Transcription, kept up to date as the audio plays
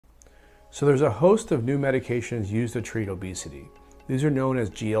So there's a host of new medications used to treat obesity. These are known as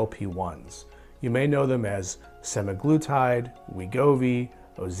GLP-1s. You may know them as semaglutide, Wegovy,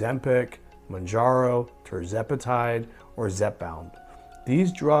 Ozempic, Mounjaro, tirzepatide, or Zepbound.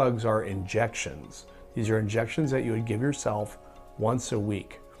 These drugs are injections. These are injections that you would give yourself once a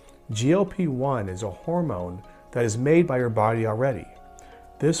week. GLP-1 is a hormone that is made by your body already.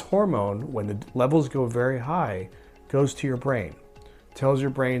 This hormone, when the levels go very high, goes to your brain, tells your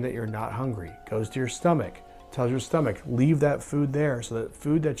brain that you're not hungry, goes to your stomach, tells your stomach, leave that food there so that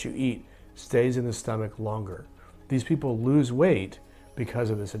food that you eat stays in the stomach longer. These people lose weight because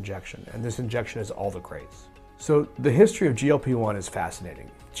of this injection, and this injection is all the craze. So the history of GLP-1 is fascinating.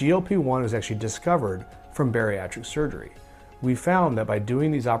 GLP-1 was actually discovered from bariatric surgery. We found that by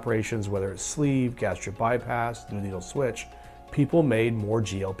doing these operations, whether it's sleeve, gastric bypass, needle switch, people made more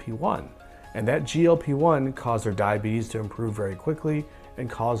GLP-1. And that GLP-1 caused their diabetes to improve very quickly and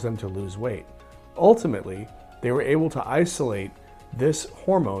caused them to lose weight. Ultimately, they were able to isolate this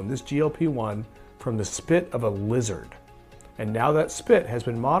hormone, this GLP-1, from the spit of a lizard. And now that spit has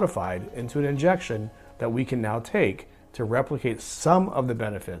been modified into an injection that we can now take to replicate some of the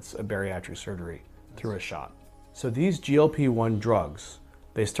benefits of bariatric surgery through a shot. So these GLP-1 drugs,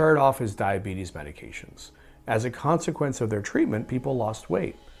 they started off as diabetes medications. As a consequence of their treatment, people lost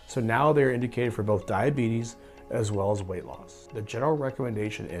weight. So now they're indicated for both diabetes as well as weight loss. The general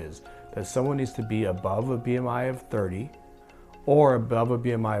recommendation is that someone needs to be above a BMI of 30 or above a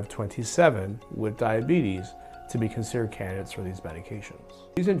BMI of 27 with diabetes to be considered candidates for these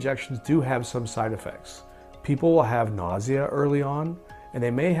medications. These injections do have some side effects. People will have nausea early on, and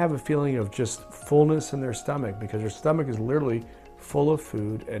they may have a feeling of just fullness in their stomach because their stomach is literally full of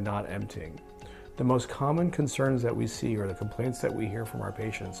food and not emptying. The most common concerns that we see, or the complaints that we hear from our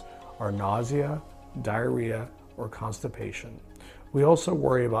patients, are nausea, diarrhea, or constipation. We also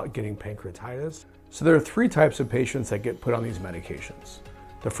worry about getting pancreatitis. So there are three types of patients that get put on these medications.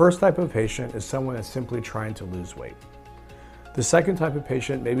 The first type of patient is someone that's simply trying to lose weight. The second type of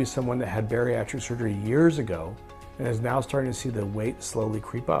patient may be someone that had bariatric surgery years ago and is now starting to see the weight slowly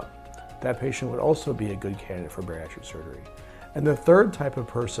creep up. That patient would also be a good candidate for bariatric surgery. And the third type of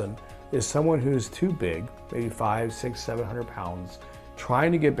person is someone who is too big, maybe 500, 600, 700 pounds,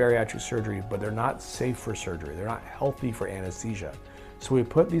 trying to get bariatric surgery, but they're not safe for surgery. They're not healthy for anesthesia. So we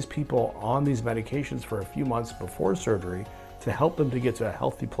put these people on these medications for a few months before surgery to help them to get to a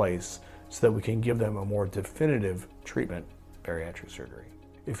healthy place so that we can give them a more definitive treatment, bariatric surgery.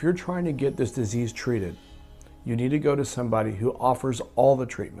 If you're trying to get this disease treated, you need to go to somebody who offers all the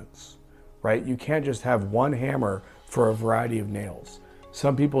treatments, right? You can't just have one hammer for a variety of nails.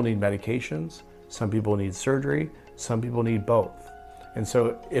 Some people need medications, some people need surgery, some people need both. And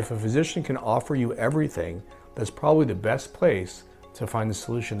so if a physician can offer you everything, that's probably the best place to find the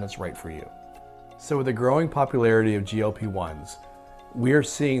solution that's right for you. So with the growing popularity of GLP-1s, we are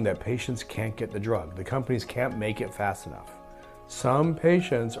seeing that patients can't get the drug. The companies can't make it fast enough. Some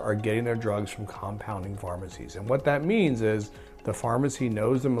patients are getting their drugs from compounding pharmacies. And what that means is the pharmacy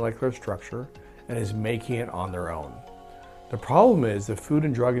knows the molecular structure and is making it on their own. The problem is the Food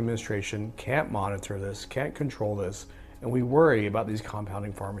and Drug Administration can't monitor this, can't control this, and we worry about these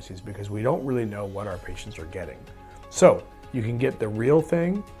compounding pharmacies because we don't really know what our patients are getting. So you can get the real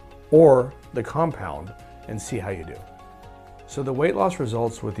thing or the compound and see how you do. So the weight loss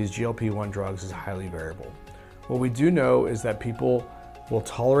results with these GLP-1 drugs is highly variable. What we do know is that people will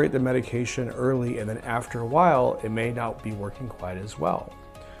tolerate the medication early, and then after a while, it may not be working quite as well.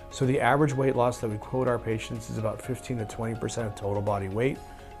 So the average weight loss that we quote our patients is about 15 to 20% of total body weight.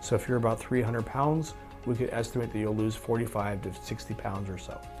 So if you're about 300 pounds, we could estimate that you'll lose 45 to 60 pounds or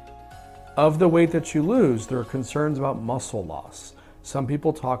so. Of the weight that you lose, there are concerns about muscle loss. Some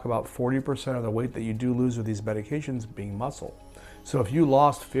people talk about 40% of the weight that you do lose with these medications being muscle. So if you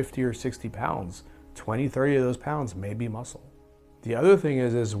lost 50 or 60 pounds, 20, 30 of those pounds may be muscle. The other thing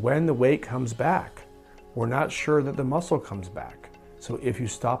is when the weight comes back, we're not sure that the muscle comes back. So if you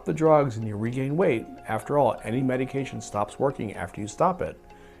stop the drugs and you regain weight, after all, any medication stops working after you stop it.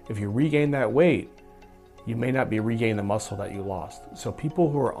 If you regain that weight, you may not be regaining the muscle that you lost. So people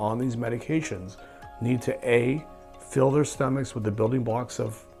who are on these medications need to A, fill their stomachs with the building blocks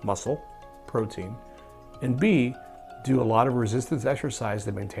of muscle, protein, and B, do a lot of resistance exercise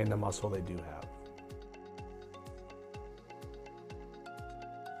to maintain the muscle they do have.